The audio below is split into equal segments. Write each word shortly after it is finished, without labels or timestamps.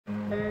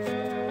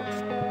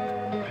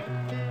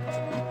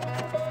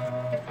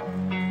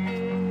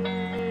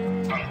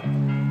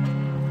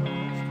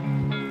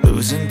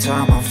losing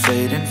time, I'm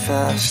fading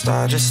fast.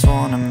 I just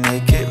wanna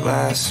make it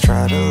last.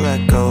 Try to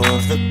let go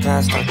of the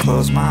past. I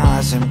close my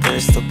eyes,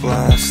 embrace the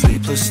blast.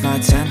 Sleepless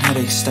nights and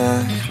headaches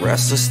stack.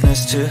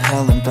 Restlessness to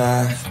hell and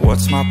back.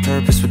 What's my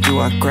purpose, what do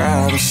I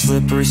grab? A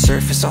slippery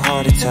surface, a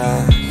heart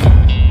attack.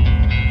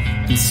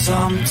 And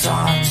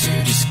sometimes you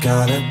just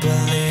gotta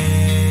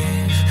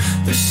believe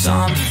there's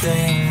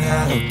something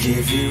that'll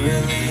give you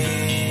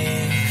relief.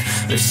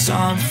 There's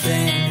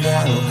something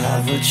that'll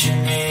have what you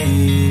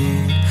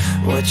need,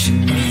 what you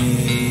need.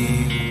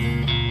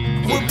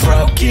 We're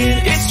broken,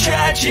 it's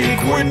tragic,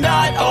 we're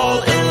not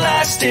all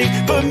elastic,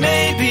 but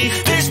maybe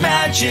there's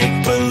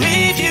magic,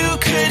 believe you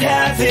could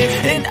have it.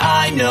 And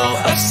I know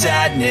of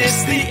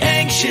sadness, the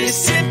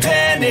anxious and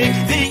panic,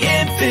 the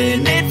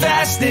infinite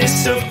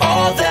vastness of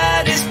all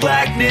that is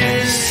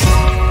blackness.